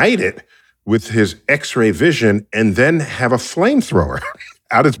ignite it with his X-ray vision and then have a flamethrower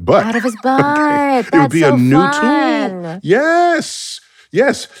out his butt. Out of his butt. Okay. That's It would be so a new fun. tool. Yes.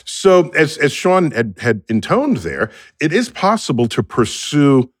 So as Sean had intoned there, it is possible to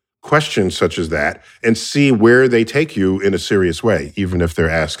pursue questions such as that and see where they take you in a serious way, even if they're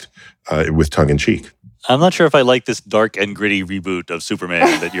asked with tongue in cheek. I'm not sure if I like this dark and gritty reboot of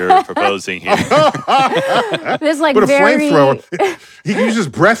Superman that you're proposing here. There's like But a very... flamethrower, he uses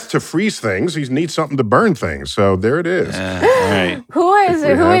breath to freeze things. He needs something to burn things. So there it is. All right. Who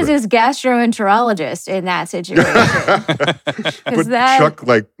is his gastroenterologist in that situation? But Chuck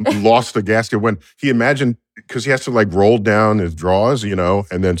lost the gasket when he imagined, because he has to roll down his drawers,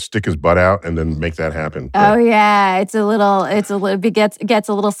 and then stick his butt out and then make that happen. Oh yeah, it gets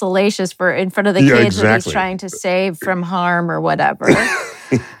a little salacious in front of the kids that he's trying to save from harm or whatever.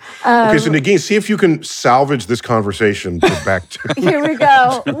 Okay, so Negin, see if you can salvage this conversation back to... Here we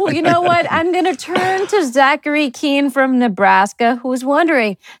go. Well, you know what? I'm going to turn to Zachary Keene from Nebraska, who's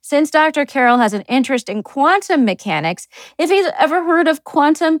wondering, since Dr. Carroll has an interest in quantum mechanics, if he's ever heard of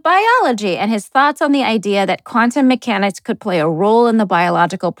quantum biology and his thoughts on the idea that quantum mechanics could play a role in the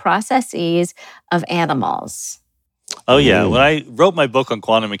biological processes of animals. Oh, yeah. When I wrote my book on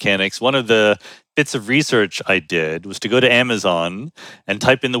quantum mechanics, one of the bits of research I did was to go to Amazon and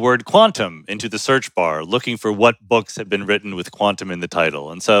type in the word quantum into the search bar, looking for what books had been written with quantum in the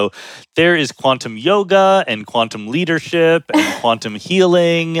title. And so there is quantum yoga and quantum leadership and quantum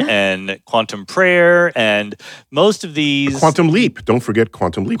healing and quantum prayer. And most of these... Quantum Leap. Don't forget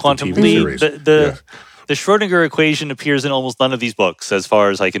Quantum Leap. Quantum the TV Leap. series. The Schrödinger equation appears in almost none of these books, as far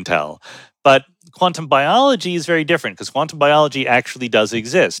as I can tell. But quantum biology is very different because quantum biology actually does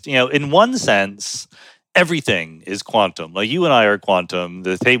exist. In one sense, everything is quantum. Like you and I are quantum.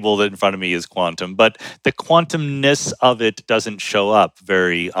 The table that in front of me is quantum, but the quantumness of it doesn't show up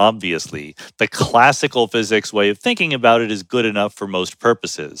very obviously. The classical physics way of thinking about it is good enough for most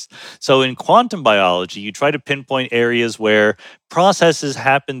purposes. So in quantum biology, you try to pinpoint areas where processes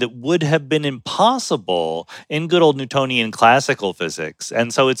happen that would have been impossible in good old Newtonian classical physics.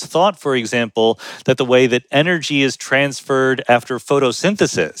 And so it's thought, for example, that the way that energy is transferred after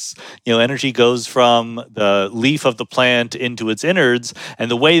photosynthesis, energy goes from the leaf of the plant into its innards, and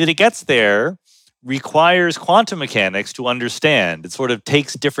the way that it gets there requires quantum mechanics to understand. It sort of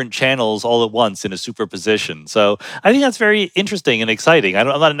takes different channels all at once in a superposition. So I think that's very interesting and exciting. I'm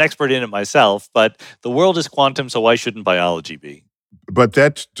not an expert in it myself, but the world is quantum, so why shouldn't biology be? But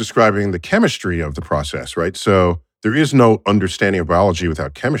that's describing the chemistry of the process, right? So there is no understanding of biology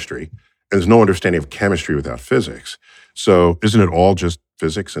without chemistry, and there's no understanding of chemistry without physics. So isn't it all just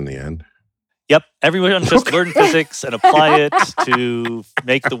physics in the end? Yep, everyone just learn physics and apply it to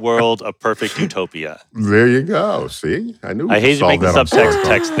make the world a perfect utopia. There you go. See? I knew I hate to make the subtext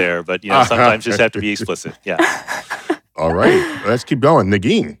text there, but sometimes you just have to be explicit. Yeah. All right, let's keep going.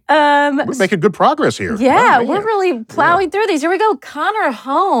 Negin, we're making good progress here. Yeah, we're really plowing through these. Here we go. Connor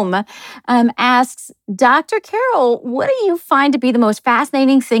Home asks, Dr. Carroll, what do you find to be the most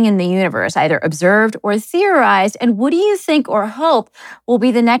fascinating thing in the universe, either observed or theorized? And what do you think or hope will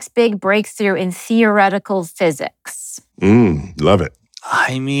be the next big breakthrough in theoretical physics? Love it.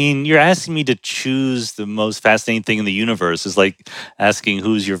 I mean, you're asking me to choose the most fascinating thing in the universe. Is like asking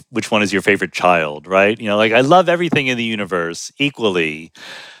which one is your favorite child, right? I love everything in the universe equally.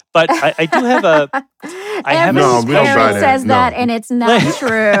 But I do have a... Every parent says that, and it's not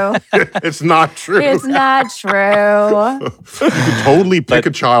true. It's not true. It's not true. You can totally pick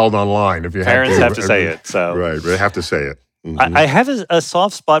a child online if you parents have to say it. So right, they have to say it. Mm-hmm. I have a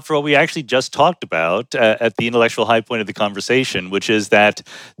soft spot for what we actually just talked about at the intellectual high point of the conversation, which is that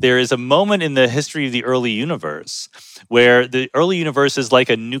there is a moment in the history of the early universe where the early universe is like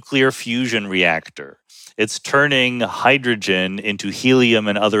a nuclear fusion reactor. It's turning hydrogen into helium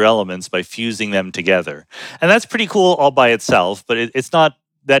and other elements by fusing them together. And that's pretty cool all by itself, but it's not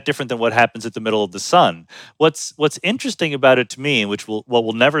that different than what happens at the middle of the sun. What's interesting about it to me, and what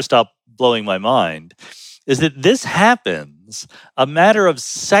will never stop blowing my mind, is that this happens a matter of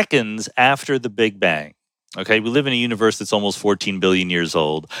seconds after the Big Bang. Okay, we live in a universe that's almost 14 billion years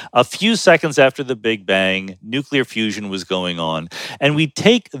old. A few seconds after the Big Bang, nuclear fusion was going on. And we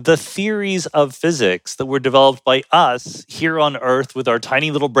take the theories of physics that were developed by us here on Earth with our tiny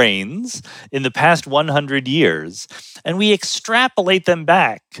little brains in the past 100 years, and we extrapolate them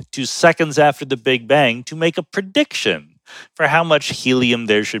back to seconds after the Big Bang to make a prediction for how much helium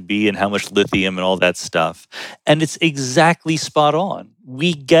there should be and how much lithium and all that stuff. And it's exactly spot on.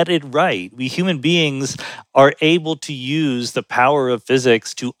 We get it right. We human beings are able to use the power of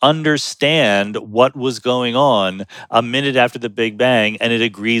physics to understand what was going on a minute after the Big Bang, and it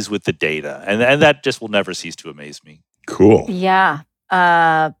agrees with the data. And that just will never cease to amaze me. Cool. Yeah.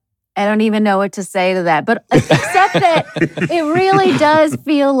 I don't even know what to say to that, but except that it really does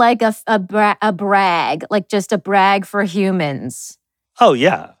feel like a brag, like just a brag for humans. Oh,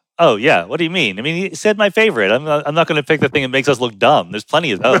 yeah. Oh, yeah. What do you mean? I mean, he said my favorite. I'm not going to pick the thing that makes us look dumb. There's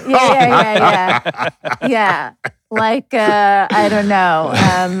plenty of those. Yeah. Like, I don't know,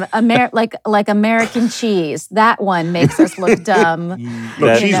 like American cheese. That one makes us look dumb.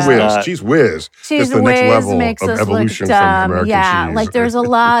 No, Cheese Whiz. Cheese Whiz. Cheese That's the next Whiz level makes of us evolution look dumb. from American yeah, cheese. like there's a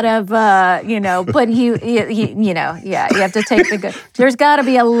lot of, but you have to take the good. There's got to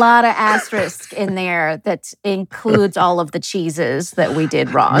be a lot of asterisk in there that includes all of the cheeses that we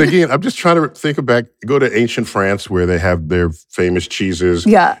did wrong. And again, I'm just trying to think back, go to ancient France where they have their famous cheeses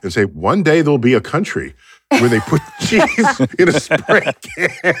and say, one day there'll be a country where they put cheese in a spray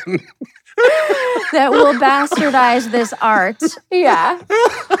can. That will bastardize this art. Yeah.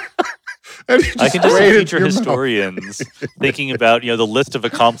 I can just see future historians thinking about, the list of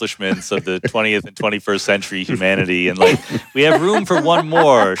accomplishments of the 20th and 21st century humanity, and like, we have room for one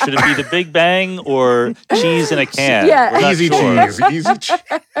more. Should it be the Big Bang or cheese in a can? Yeah. Easy cheese.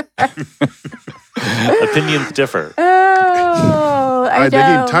 Opinions differ. Oh, I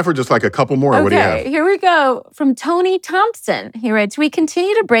know. Time for just like a couple more. Okay, What do you have? Here we go. From Tony Thompson. He writes, we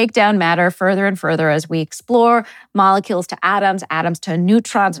continue to break down matter further and further as we explore molecules to atoms, atoms to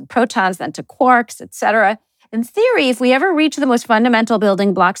neutrons and protons, then to quarks, etc. In theory, if we ever reach the most fundamental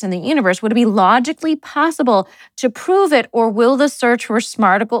building blocks in the universe, would it be logically possible to prove it, or will the search for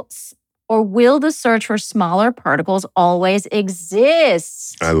smaller particles always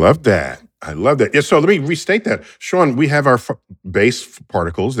exist? I love that. Yeah, so let me restate that. Sean, we have our base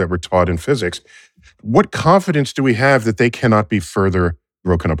particles that were taught in physics. What confidence do we have that they cannot be further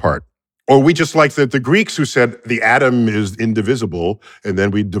broken apart? Or we just like the Greeks who said the atom is indivisible, and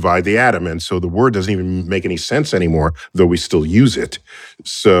then we divide the atom, and so the word doesn't even make any sense anymore, though we still use it.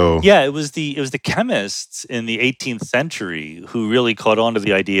 So yeah, it was the chemists in the 18th century who really caught on to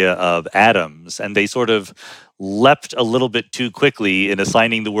the idea of atoms, and they sort of leapt a little bit too quickly in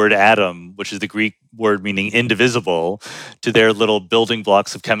assigning the word atom, which is the Greek word meaning indivisible, to their little building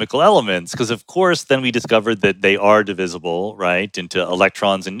blocks of chemical elements. Because of course, then we discovered that they are divisible, right, into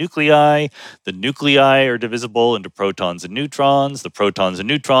electrons and nuclei. The nuclei are divisible into protons and neutrons. The protons and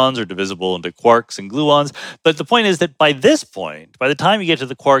neutrons are divisible into quarks and gluons. But the point is that by this point, by the time you get to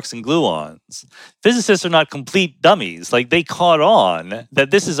the quarks and gluons, physicists are not complete dummies. Like, they caught on that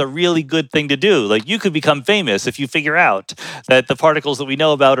this is a really good thing to do. Like, you could become famous if you figure out that the particles that we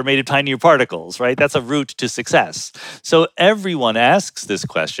know about are made of tinier particles, right? That's a route to success. So everyone asks this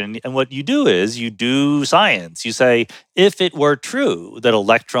question, and what you do is you do science. You say, if it were true that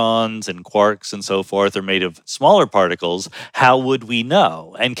electrons and quarks and so forth are made of smaller particles, how would we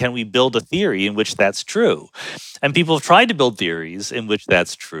know? And can we build a theory in which that's true? And people have tried to build theories in which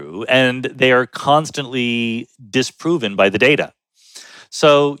that's true, and they are constantly disproven by the data.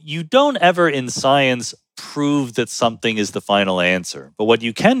 So you don't ever in science prove that something is the final answer. But what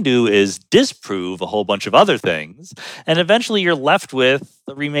you can do is disprove a whole bunch of other things, and eventually you're left with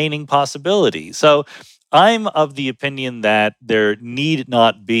the remaining possibility. So I'm of the opinion that there need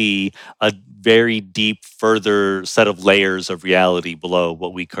not be a very deep further set of layers of reality below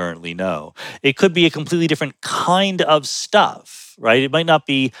what we currently know. It could be a completely different kind of stuff, right? It might not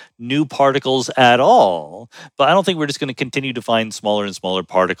be new particles at all, but I don't think we're just going to continue to find smaller and smaller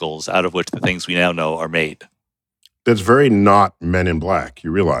particles out of which the things we now know are made. That's very not Men in Black,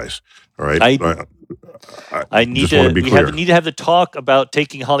 you realize, all right? I need to. We need to have the talk about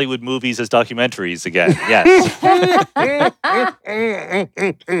taking Hollywood movies as documentaries again. Yes.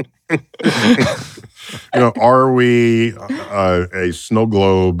 Are we a snow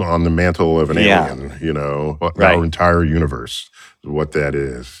globe on the mantle of an alien? Our entire universe is what that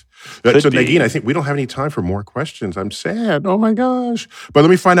is. So, Negin, I think we don't have any time for more questions. I'm sad. Oh, my gosh. But let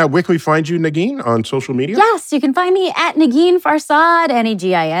me find out, where can we find you, Negin, on social media? Yes, you can find me at Negin Farsad,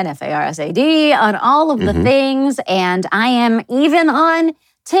 Neginfarsad, on all of the things. And I am even on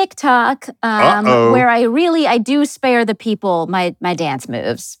TikTok, where I do spare the people my dance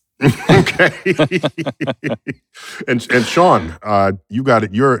moves. Okay. and Sean, you got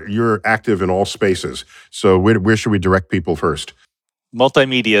it. You're active in all spaces. So where should we direct people first?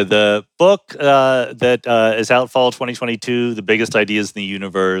 Multimedia. The book that is out fall 2022, The Biggest Ideas in the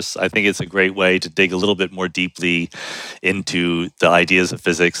Universe. I think it's a great way to dig a little bit more deeply into the ideas of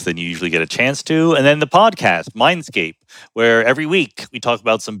physics than you usually get a chance to. And then the podcast, Mindscape, where every week we talk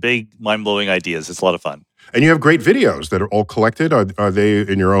about some big, mind-blowing ideas. It's a lot of fun. And you have great videos that are all collected. Are they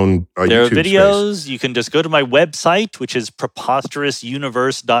in your own YouTube There are videos. space? You can just go to my website, which is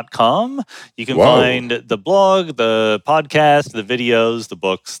preposterousuniverse.com. You can Whoa. find the blog, the podcast, the videos, the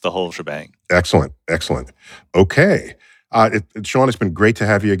books, the whole shebang. Excellent. Okay. Sean, it's been great to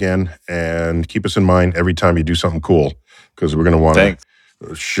have you again. And keep us in mind every time you do something cool, because we're going to want to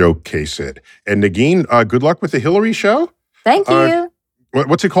showcase it. And Negin, good luck with the Hillary show. Thank you.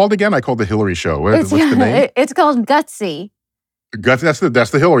 What's it called again? I called the Hillary show. What's the name? It's called Gutsy. That's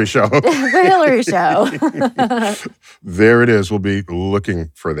the Hillary show. The Hillary show. There it is. We'll be looking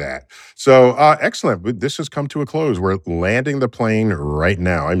for that. So excellent. This has come to a close. We're landing the plane right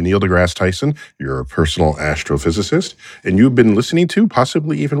now. I'm Neil deGrasse Tyson, your personal astrophysicist, and you've been listening to,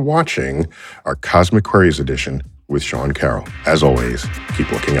 possibly even watching, our Cosmic Queries edition with Sean Carroll. As always,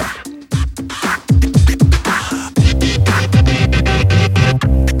 keep looking up.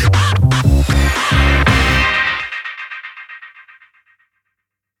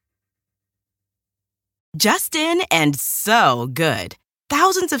 Just in and so good.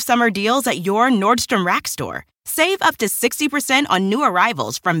 Thousands of summer deals at your Nordstrom Rack store. Save up to 60% on new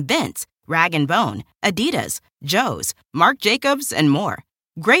arrivals from Vince, Rag & Bone, Adidas, Joe's, Marc Jacobs, and more.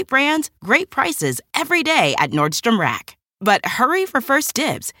 Great brands, great prices every day at Nordstrom Rack. But hurry for first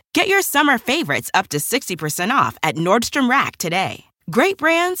dibs. Get your summer favorites up to 60% off at Nordstrom Rack today. Great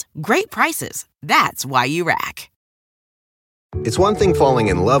brands, great prices. That's why you rack. It's one thing falling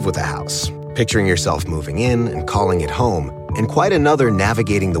in love with a house, picturing yourself moving in and calling it home, and quite another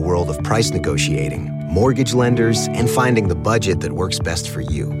navigating the world of price negotiating, mortgage lenders, and finding the budget that works best for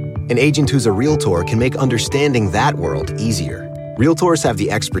you. An agent who's a Realtor can make understanding that world easier. Realtors have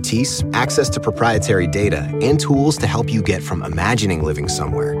the expertise, access to proprietary data, and tools to help you get from imagining living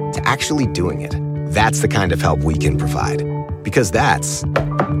somewhere to actually doing it. That's the kind of help we can provide. Because that's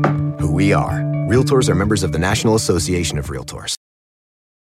who we are. Realtors are members of the National Association of Realtors.